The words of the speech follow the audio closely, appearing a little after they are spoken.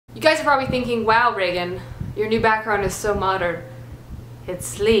You guys are probably thinking, wow, Reagan, your new background is so modern. It's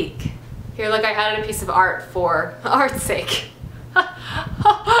sleek. Here, look, I had a piece of art for art's sake.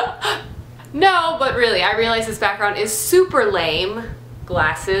 No, but really, I realize this background is super lame.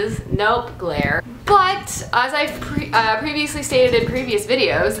 Glasses, nope, glare. But, as I've previously stated in previous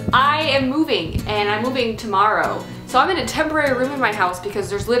videos, I am moving, and I'm moving tomorrow. So I'm in a temporary room in my house because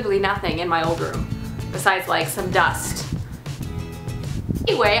there's literally nothing in my old room, besides like some dust.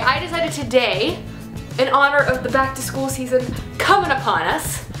 Anyway, I decided today, in honor of the back to school season coming upon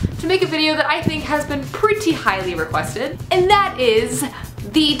us, to make a video that I think has been pretty highly requested, and that is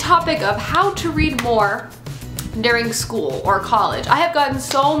the topic of how to read more during school or college. I have gotten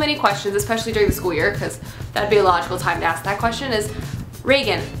so many questions, especially during the school year, because that'd be a logical time to ask that question, is,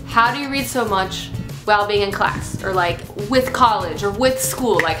 Reagan, how do you read so much while being in class? Or like, with college, or with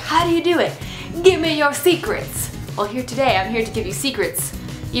school? Like, how do you do it? Give me your secrets! Well, here today, I'm here to give you secrets,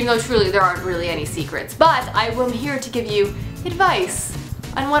 even though truly there aren't really any secrets, but I am here to give you advice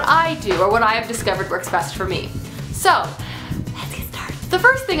on what I do, or what I have discovered works best for me. So, let's get started. The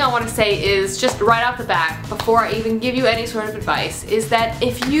first thing I want to say is, just right off the bat, before I even give you any sort of advice, is that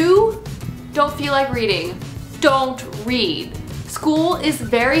if you don't feel like reading, don't read. School is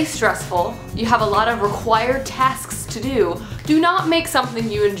very stressful. You have a lot of required tasks to do. Do not make something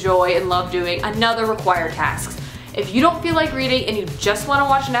you enjoy and love doing another required task. If you don't feel like reading and you just want to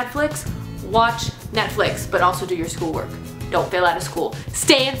watch Netflix, but also do your schoolwork. Don't fail out of school.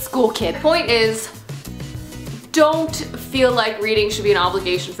 Stay in school, kid. The point is, don't feel like reading should be an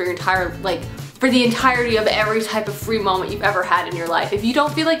obligation for your entire, for the entirety of every type of free moment you've ever had in your life. If you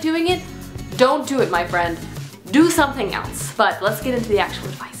don't feel like doing it, don't do it, my friend. Do something else. But let's get into the actual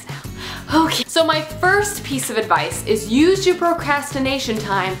advice now. Okay, so my first piece of advice is use your procrastination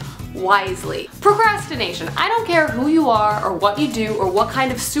time wisely. Procrastination. I don't care who you are or what you do or what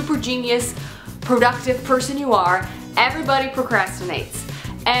kind of super genius, productive person you are, everybody procrastinates.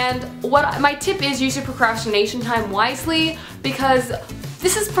 And what my tip is, use your procrastination time wisely, because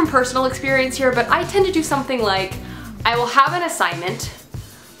this is from personal experience here, but I tend to do something like, I will have an assignment,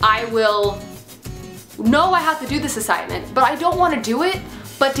 I will know I have to do this assignment, but I don't want to do it,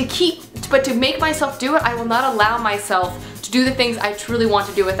 but to make myself do it, I will not allow myself to do the things I truly want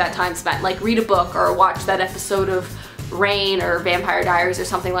to do with that time spent, like read a book or watch that episode of Rain or Vampire Diaries or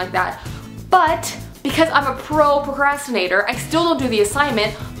something like that. But because I'm a pro procrastinator, I still don't do the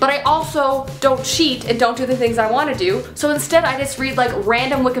assignment, but I also don't cheat and don't do the things I want to do. So instead I just read like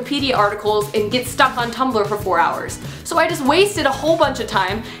random Wikipedia articles and get stuck on Tumblr for 4 hours. So I just wasted a whole bunch of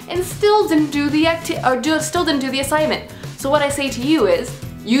time and still didn't do the assignment. So what I say to you is,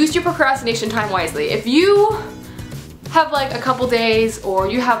 use your procrastination time wisely. If you have like a couple days or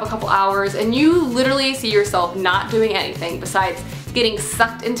you have a couple hours and you literally see yourself not doing anything besides getting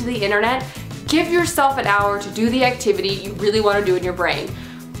sucked into the internet, give yourself an hour to do the activity you really want to do in your brain.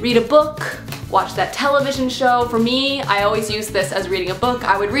 Read a book, watch that television show. For me, I always use this as reading a book.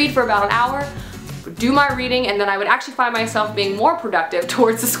 I would read for about an hour, do my reading, and then I would actually find myself being more productive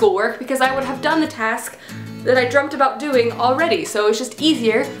towards the schoolwork because I would have done the task that I dreamt about doing already. So it's just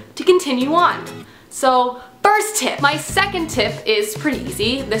easier to continue on. So first tip. My second tip is pretty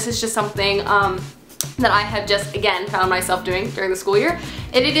easy. This is just something that I have just, again, found myself doing during the school year.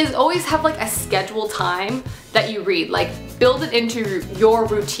 And it is always have like a scheduled time that you read. Like, build it into your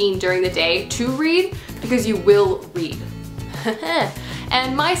routine during the day to read, because you will read.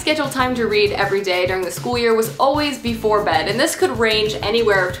 And my scheduled time to read every day during the school year was always before bed. And this could range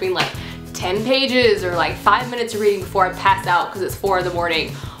anywhere between like 10 pages or like 5 minutes of reading before I pass out because it's 4 in the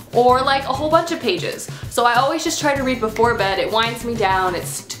morning, or like a whole bunch of pages. So I always just try to read before bed. It winds me down, it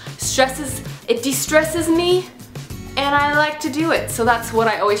de-stresses me, and I like to do it. So that's what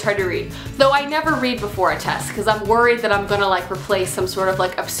I always try to read. Though I never read before a test because I'm worried that I'm gonna like replace some sort of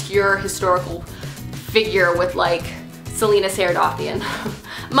like obscure historical figure with like Selena Saradofian.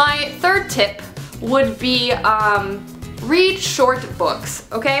 My third tip would be read short books,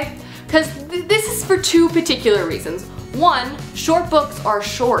 okay? Because this is for two particular reasons. One, short books are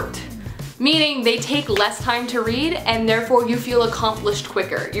short, meaning they take less time to read and therefore you feel accomplished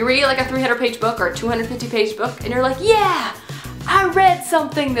quicker. You read like a 300-page book or a 250-page book and you're like, yeah, I read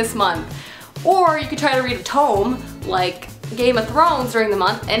something this month. Or you could try to read a tome like Game of Thrones during the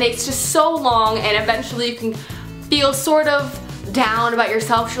month and it's just so long and eventually you can feel sort of down about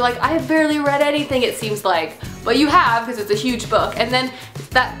yourself. You're like, I have barely read anything, it seems like. But you have, because it's a huge book, and then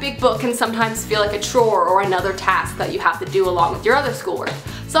that big book can sometimes feel like a chore or another task that you have to do along with your other schoolwork.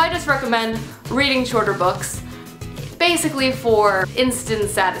 So I just recommend reading shorter books, basically for instant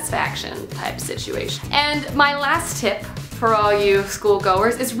satisfaction type situation. And my last tip for all you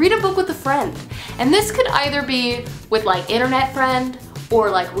schoolgoers is read a book with a friend. And this could either be with like internet friend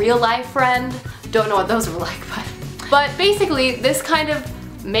or like real life friend. Don't know what those were like, but basically this kind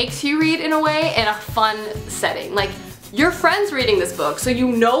of makes you read in a way in a fun setting. Like your friend's reading this book, so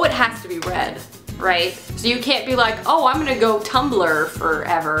you know it has to be read, right? So you can't be like, oh, I'm gonna go Tumblr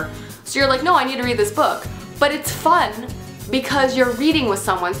forever. So you're like, no, I need to read this book. But it's fun because you're reading with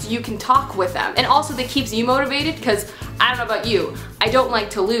someone so you can talk with them. And also that keeps you motivated because I don't know about you, I don't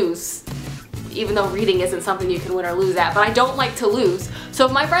like to lose. Even though reading isn't something you can win or lose at, but I don't like to lose. So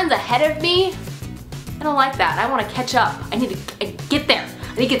if my friend's ahead of me, I don't like that. I want to catch up. I need to get there.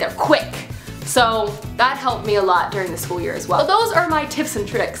 I need to get there quick. So that helped me a lot during the school year as well. So those are my tips and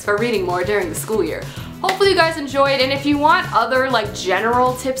tricks for reading more during the school year. Hopefully you guys enjoyed, and if you want other like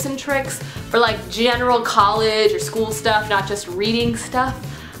general tips and tricks for like general college or school stuff, not just reading stuff,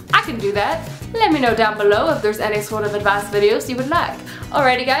 I can do that. Let me know down below if there's any sort of advice videos you would like.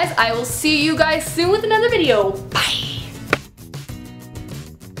 Alrighty guys, I will see you guys soon with another video. Bye!